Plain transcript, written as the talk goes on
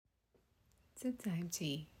Sit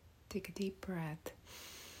empty. Take a deep breath.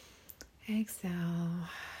 Exhale.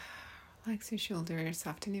 Relax your shoulders,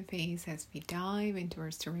 soften your face as we dive into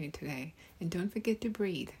our story today. And don't forget to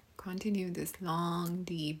breathe. Continue this long,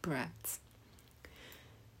 deep breaths.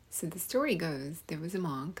 So the story goes, there was a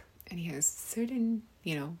monk and he has certain,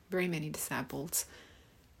 very many disciples.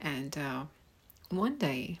 And one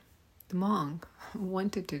day, the monk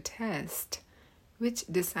wanted to test which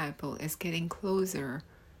disciple is getting closer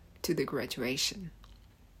to the graduation.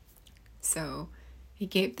 So he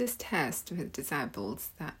gave this test to his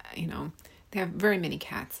disciples that, they have very many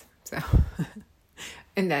cats. So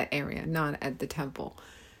in that area, not at the temple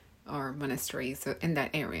or monastery. So in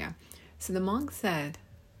that area. So the monk said,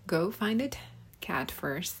 go find a cat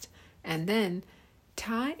first and then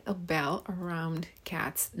tie a bell around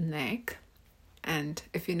cat's neck. And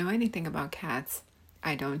if you know anything about cats,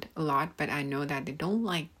 I don't a lot, but I know that they don't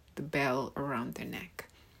like the bell around their neck.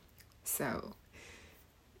 So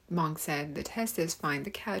monk said the test is find the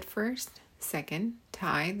cat first. Second,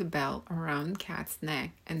 tie the bell around cat's neck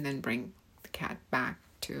and then bring the cat back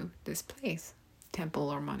to this place, temple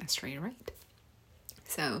or monastery, right?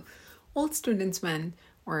 So all students went,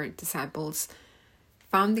 or disciples,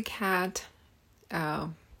 found the cat,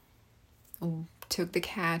 took the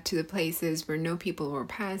cat to the places where no people were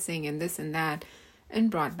passing and this and that,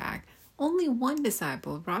 and brought back. Only one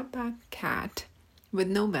disciple brought back a cat with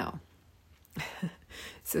no bell.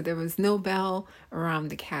 So there was no bell around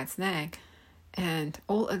the cat's neck, and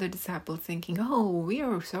all other disciples thinking, oh, we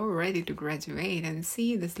are so ready to graduate, and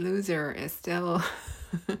see, this loser is still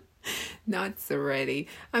not so ready.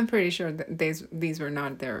 I'm pretty sure that these were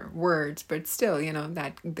not their words, but still,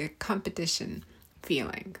 that the competition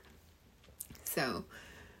feeling. So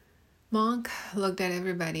monk looked at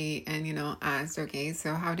everybody and, asked, okay,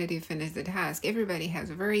 so how did you finish the task? Everybody has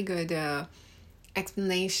a very good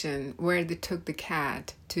explanation where they took the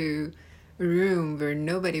cat to a room where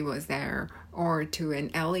nobody was there, or to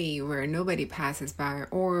an alley where nobody passes by,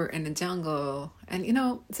 or in the jungle. And,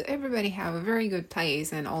 so everybody have a very good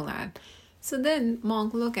place and all that. So then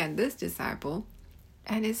monk looked at this disciple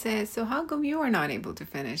and he says, so how come you are not able to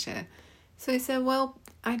finish it? So he said, well,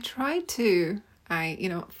 I tried to.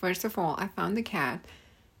 First of all, I found the cat.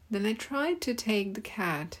 Then I tried to take the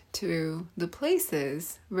cat to the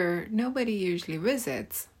places where nobody usually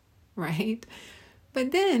visits, right?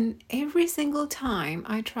 But then every single time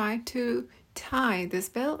I tried to tie this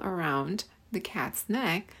bell around the cat's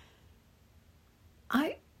neck,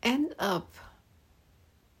 I end up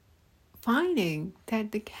finding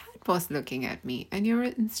that the cat was looking at me. And your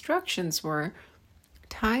instructions were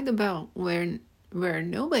tie the bell where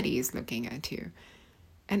nobody is looking at you.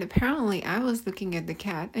 And apparently I was looking at the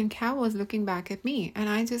cat and cat was looking back at me, and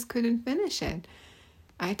I just couldn't finish it.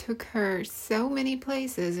 I took her so many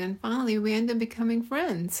places and finally we ended up becoming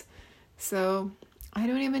friends. So I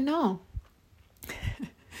don't even know.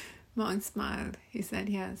 Monk smiled. He said,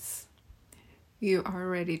 yes, you are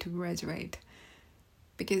ready to graduate.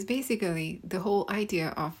 Because basically the whole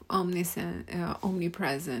idea of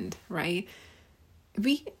omnipresent, right?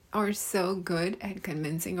 We are so good at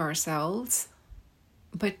convincing ourselves,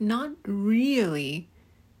 but not really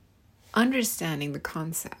understanding the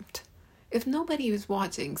concept. If nobody is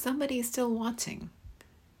watching, somebody is still watching.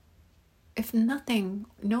 If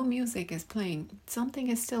no music is playing, something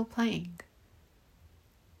is still playing.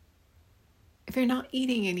 If you're not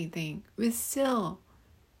eating anything, we're still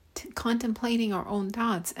contemplating our own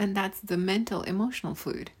thoughts, and that's the mental, emotional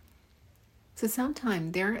food. So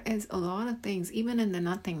sometimes there is a lot of things, even in the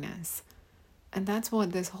nothingness. And that's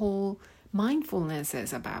what this whole mindfulness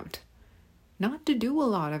is about. Not to do a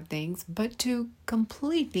lot of things, but to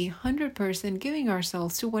completely 100% giving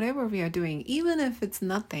ourselves to whatever we are doing, even if it's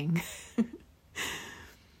nothing.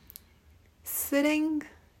 Sitting,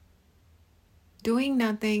 doing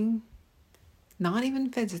nothing, not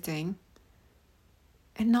even fidgeting,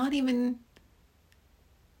 and not even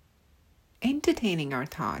entertaining our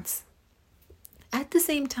thoughts. At the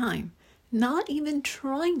same time, not even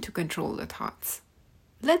trying to control the thoughts.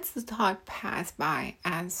 Let the thought pass by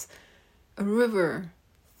as a river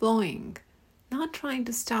flowing, not trying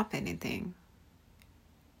to stop anything.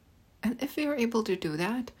 And if we are able to do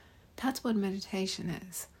that, that's what meditation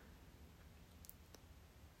is.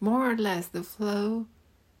 More or less the flow,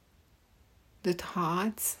 the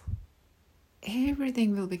thoughts,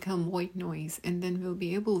 everything will become white noise, and then we'll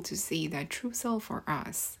be able to see that true self for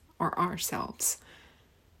us or ourselves,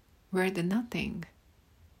 where the nothing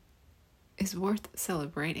is worth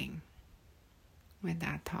celebrating. With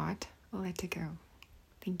that thought, I'll let it go.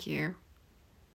 Thank you.